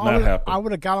 That should not happen. I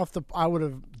would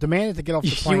have demanded to get off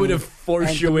the plane. You would have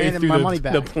forced your way through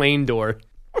the plane door.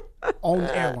 On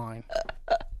the airline.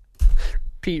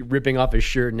 Pete ripping off his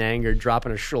shirt in anger,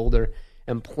 dropping a shoulder,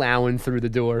 and plowing through the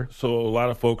door. So a lot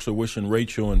of folks are wishing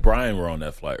Rachel and Brian were on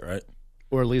that flight, right?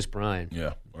 Or at least Brian.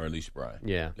 Yeah, or at least Brian.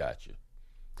 Yeah. Gotcha.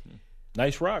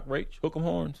 Nice rock, Rach. Hook 'em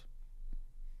horns.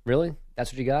 Really?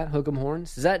 That's what you got? Hook 'em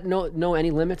horns? Does that know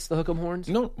any limits, the hook 'em horns?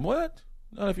 No, what?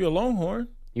 Not if you're a Longhorn.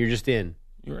 You're just in.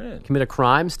 You're in. Commit a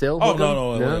crime still? Oh,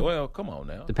 no. Well, come on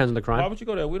now. Depends on the crime. Why would you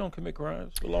go there? We don't commit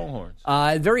crimes. We're Longhorns.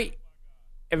 A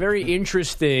very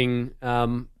interesting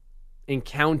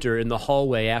encounter in the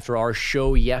hallway after our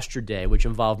show yesterday, which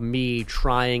involved me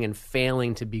trying and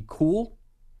failing to be cool.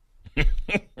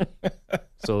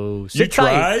 So sit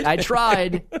tight. I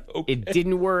tried. Okay. It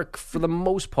didn't work for the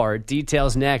most part.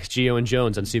 Details next. Gio and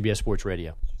Jones on CBS Sports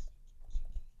Radio.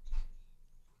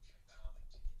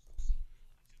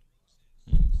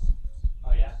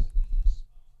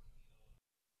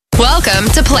 Welcome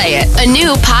to Play It, a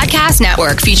new podcast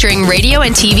network featuring radio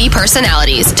and TV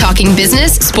personalities talking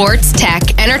business, sports,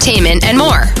 tech, entertainment, and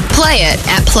more. Play it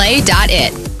at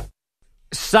play.it.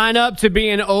 Sign up to be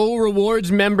an O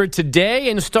Rewards member today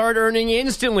and start earning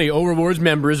instantly. O Rewards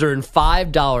members earn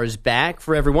 $5 back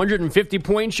for every 150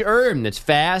 points you earn. That's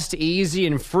fast, easy,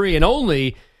 and free, and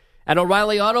only at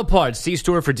O'Reilly Auto Parts. See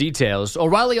store for details.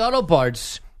 O'Reilly Auto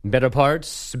Parts, better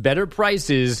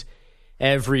prices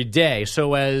every day.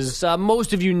 So as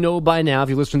most of you know by now, if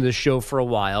you listen to this show for a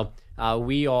while,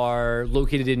 we are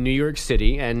located in New York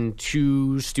City, and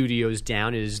 2 studios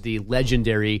down is the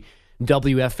legendary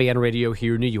WFAN radio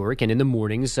here in New York. And in the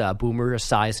mornings, Boomer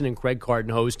Esiason and Craig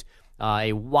Carton host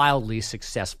a wildly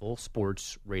successful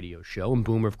sports radio show. And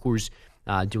Boomer, of course,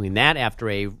 doing that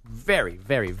after a very,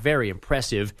 very, very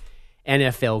impressive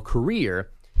NFL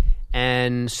career.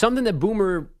 And something that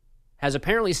Boomer has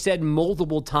apparently said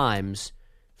multiple times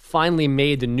finally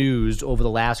made the news over the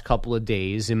last couple of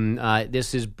days. And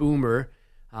this is Boomer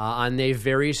on a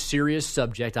very serious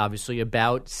subject, obviously,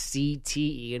 about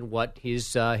CTE and what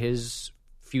his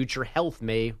future health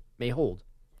may hold.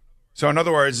 So, in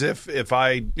other words, if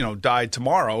I died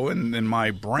tomorrow and my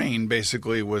brain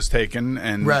basically was taken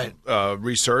and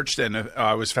researched and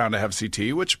I was found to have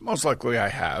CTE, which most likely I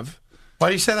have. Why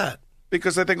do you say that?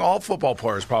 Because I think all football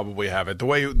players probably have it. The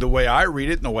way I read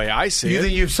it and the way I see it. You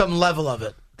think you have some level of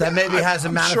it? That maybe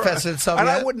hasn't manifested itself yet?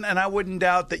 I wouldn't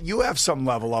doubt that you have some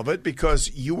level of it because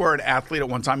you were an athlete at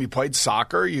one time. You played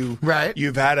soccer. You've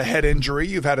had a head injury.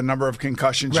 You've had a number of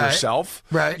concussions yourself.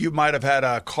 Right. You might have had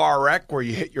a car wreck where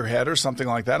you hit your head or something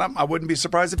like that. I wouldn't be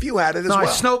surprised if you had it as well. I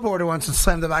snowboarded once and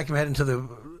slammed the back of my head into the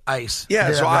ice.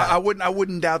 Yeah, so I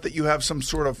wouldn't doubt that you have some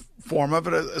sort of form of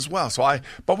it as well.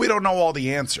 But we don't know all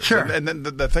the answers. Sure. And then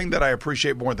the thing that I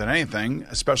appreciate more than anything,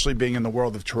 especially being in the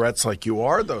world of Tourette's like you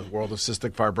are, the world of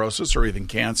cystic fibrosis or even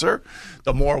cancer,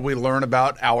 the more we learn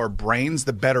about our brains,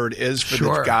 the better it is for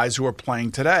the guys who are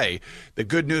playing today. The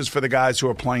good news for the guys who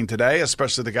are playing today,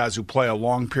 especially the guys who play a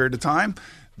long period of time,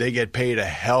 they get paid a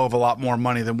hell of a lot more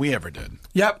money than we ever did.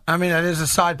 Yep. I mean, that is a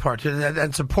side part.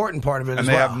 That's an important part of it as well. And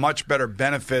they have much better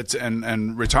benefits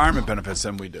and retirement benefits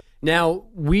than we do. Now,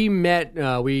 we met,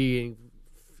 we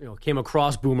came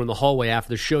across Boomer in the hallway after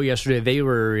the show yesterday. They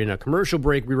were in a commercial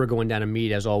break. We were going down to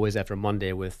meet, as always, after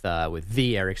Monday with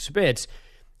the Eric Spitz.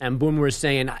 And Boomer was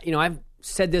saying, I've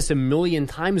said this a million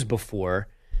times before,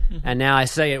 and now I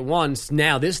say it once,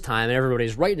 now this time, and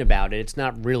everybody's writing about it. It's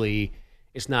not really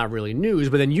news.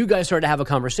 But then you guys started to have a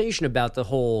conversation about the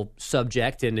whole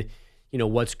subject and,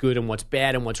 what's good and what's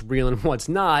bad and what's real and what's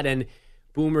not. And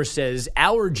Boomer says,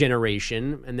 our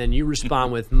generation. And then you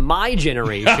respond with my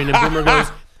generation. And Boomer goes,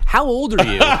 how old are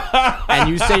you? And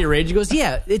you say your age. He goes,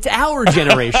 yeah, it's our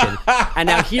generation. And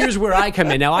now here's where I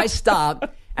come in. Now I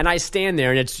stop and I stand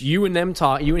there and it's you and him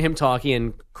talking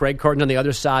and Craig Carton on the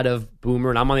other side of Boomer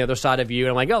and I'm on the other side of you. And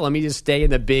I'm like, let me just stay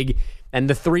in the big, and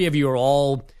the three of you are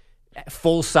all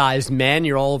full-sized men.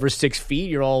 You're all over 6 feet.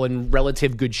 You're all in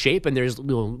relative good shape, and there's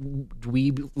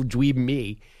dweeb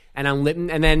me.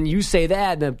 And then you say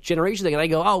that, the generation thing, and I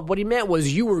go, what he meant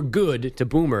was you were good to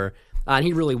Boomer, and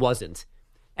he really wasn't.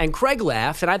 And Craig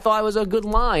laughed, and I thought it was a good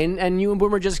line, and you and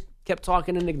Boomer just kept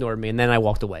talking and ignored me, and then I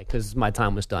walked away because my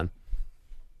time was done.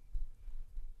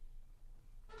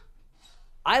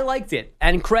 I liked it,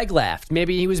 and Craig laughed.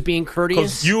 Maybe he was being courteous.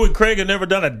 Because you and Craig have never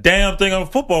done a damn thing on a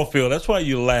football field. That's why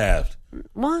you laughed.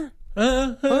 What?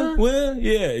 Well,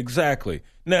 yeah, exactly.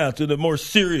 Now, to the more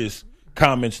serious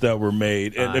comments that were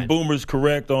made, and Boomer's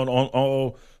correct on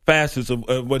all facets of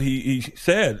what he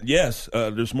said. Yes,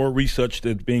 there's more research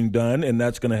that's being done, and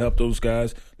that's going to help those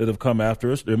guys that have come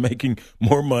after us. They're making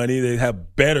more money. They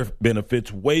have better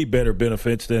benefits, way better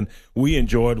benefits than we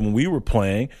enjoyed when we were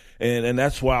playing. And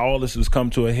that's why all this has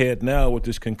come to a head now with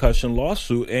this concussion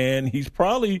lawsuit. And he's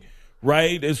probably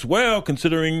right as well,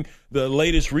 considering the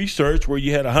latest research where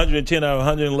you had 110 out of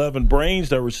 111 brains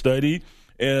that were studied,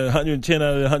 and 110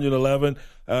 out of 111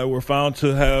 were found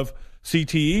to have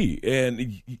CTE.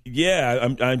 And,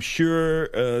 yeah, I'm sure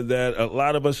that a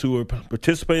lot of us who are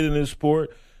participating in this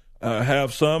sport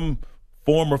have some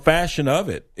form or fashion of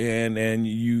it, and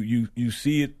you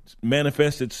see it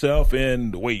manifest itself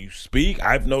in the way you speak.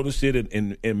 I've noticed it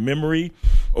in memory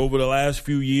over the last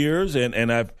few years,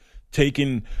 and I've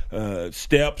taken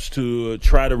steps to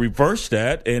try to reverse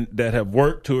that, and that have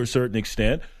worked to a certain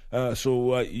extent. I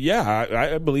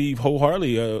believe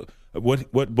wholeheartedly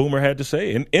what Boomer had to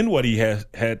say and what he has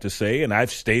had to say, and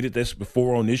I've stated this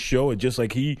before on this show, and just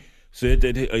like he said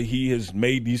that he has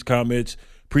made these comments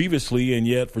previously, and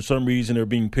yet for some reason they're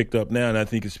being picked up now, and I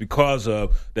think it's because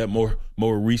of that more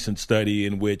recent study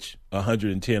in which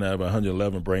 110 out of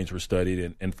 111 brains were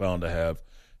studied and found to have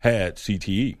had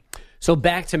CTE. So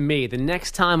back to me. The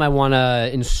next time I want to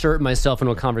insert myself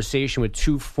into a conversation with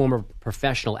two former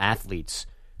professional athletes,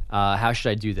 how should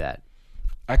I do that?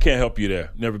 I can't help you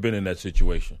there. Never been in that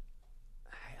situation.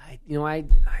 I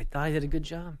thought I did a good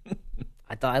job.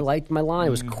 I thought I liked my line.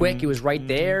 It was quick. It was right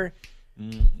there.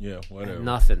 Yeah, whatever.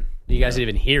 Nothing. You guys didn't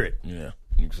even hear it. Yeah,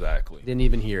 exactly. Didn't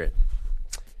even hear it.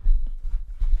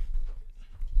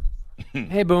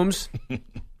 Hey, Booms.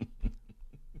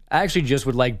 I actually just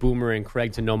would like Boomer and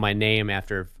Craig to know my name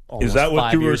after almost 5 years. Is that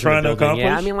what you were trying to accomplish?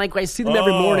 Yeah, I mean, I see them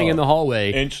every morning in the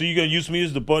hallway. And so you're going to use me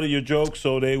as the butt of your joke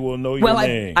so they will know your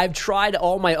name. I've tried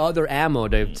all my other ammo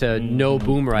to know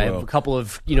Boomer. I have a couple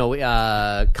of,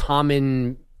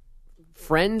 common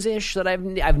friends-ish that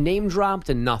I've name-dropped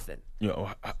and nothing.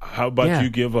 How about you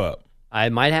give up? I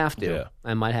might have to. Yeah.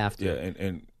 I might have to. Yeah,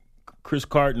 and Chris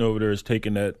Carton over there is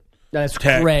taking that That's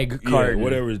tack, Craig Carton. Yeah,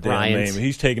 whatever his damn name.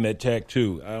 He's taking that tack,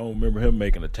 too. I don't remember him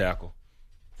making a tackle.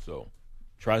 So,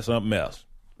 try something else.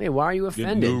 Hey, why are you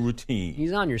offended? Get a new routine.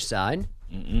 He's on your side.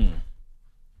 I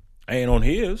ain't on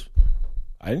his.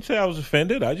 I didn't say I was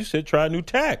offended. I just said try a new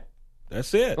tack.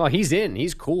 That's it. Well, he's in.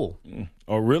 He's cool.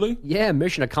 Oh, really? Yeah,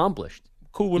 mission accomplished.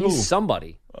 Cool with he's who?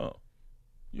 Somebody. Oh.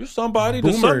 You're somebody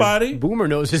to somebody. Boomer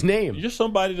knows his name. You're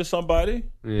somebody to somebody.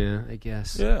 Yeah, I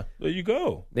guess. Yeah, there you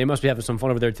go. They must be having some fun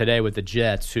over there today with the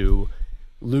Jets, who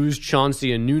lose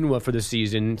Chauncey Enunwa for the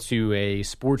season to a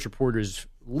sports reporter's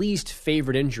least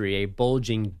favorite injury, a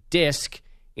bulging disc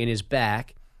in his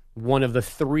back. One of the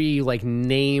three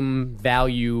name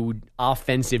value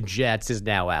offensive Jets is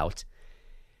now out.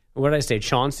 What did I say?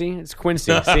 Chauncey? It's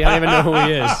Quincy. See, I don't even know who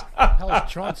he is. Hell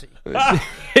is Chauncey?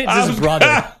 It's his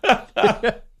brother.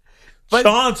 But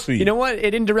Chauncey. You know what?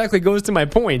 It indirectly goes to my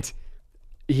point.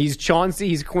 He's Chauncey.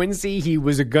 He's Quincy. He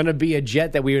was going to be a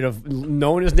Jet that we would have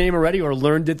known his name already or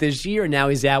learned it this year. Now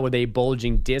he's out with a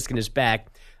bulging disc in his back.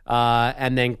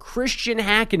 And then Christian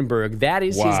Hackenberg. That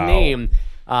is his name.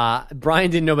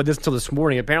 Brian didn't know about this until this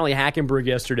morning. Apparently Hackenberg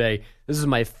yesterday, this is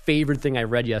my favorite thing I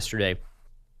read yesterday.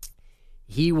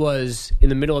 He was in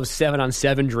the middle of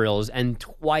 7-on-7 drills and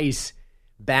twice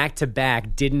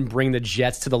back-to-back didn't bring the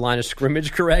Jets to the line of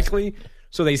scrimmage correctly.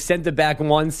 So they sent it back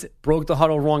once, broke the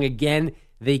huddle wrong again.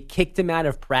 They kicked him out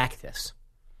of practice.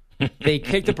 They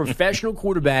kicked a professional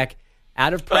quarterback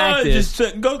out of practice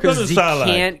because he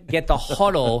can't get the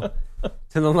huddle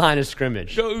to the line of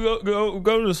scrimmage. Go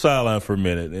to the sideline for a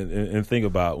minute and think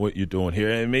about what you're doing here.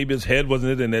 And maybe his head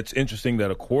wasn't it, and that's interesting that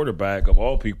a quarterback, of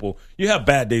all people, you have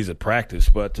bad days at practice,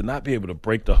 but to not be able to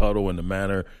break the huddle in the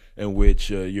manner in which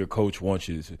your coach wants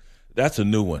you to, that's a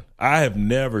new one. I have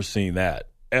never seen that,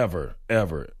 ever.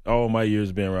 All my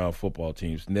years being around football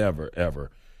teams, never, ever.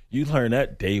 You learn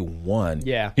that day one.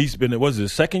 Yeah. He's been, was it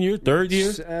second year, third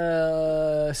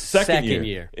year? Second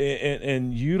year.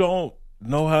 And you don't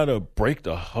know how to break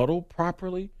the huddle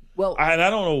properly? Well, I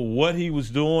don't know what he was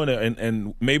doing,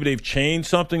 and maybe they've changed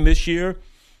something this year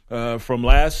from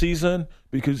last season,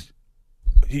 because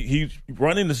he's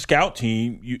running the scout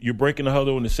team. You're breaking the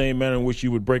huddle in the same manner in which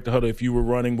you would break the huddle if you were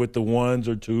running with the ones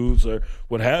or twos or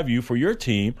what have you for your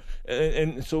team.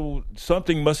 And so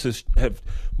something must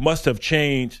have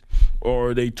changed,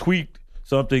 or they tweaked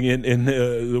something in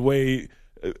the way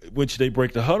which they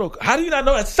break the huddle. How do you not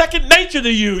know that's second nature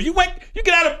to you? You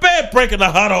get out of bed breaking the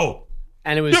huddle.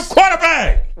 And it was your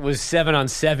quarterback. It was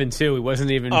 7-on-7 too. He wasn't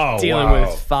even dealing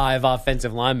with 5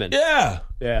 offensive linemen. Yeah.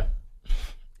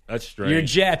 That's strange. Your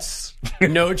Jets,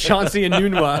 no Chauncey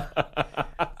Enunwa,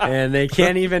 and they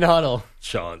can't even huddle.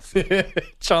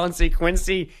 Chauncey,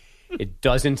 Quincy, it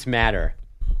doesn't matter.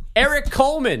 Eric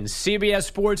Coleman, CBS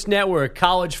Sports Network,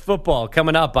 college football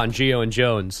coming up on Gio and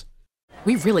Jones.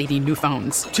 We really need new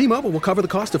phones. T-Mobile will cover the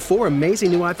cost of 4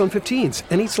 amazing new iPhone 15s,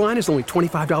 and each line is only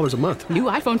 $25 a month. New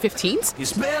iPhone 15s?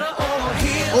 It's better over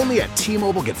here. Only at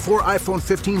T-Mobile, get 4 iPhone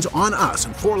 15s on us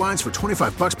and 4 lines for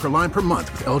 $25 per line per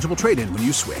month with eligible trade-in when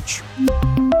you switch.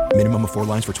 Minimum of 4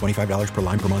 lines for $25 per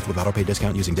line per month with autopay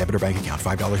discount using debit or bank account.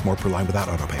 $5 more per line without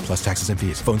autopay, plus taxes and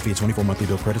fees. Phone fee at 24 monthly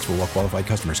bill credits for well-qualified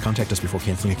customers. Contact us before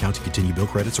canceling account to continue bill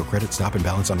credits or credit stop and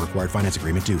balance on required finance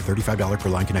agreement due. $35 per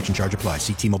line connection charge applies.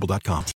 See T-Mobile.com.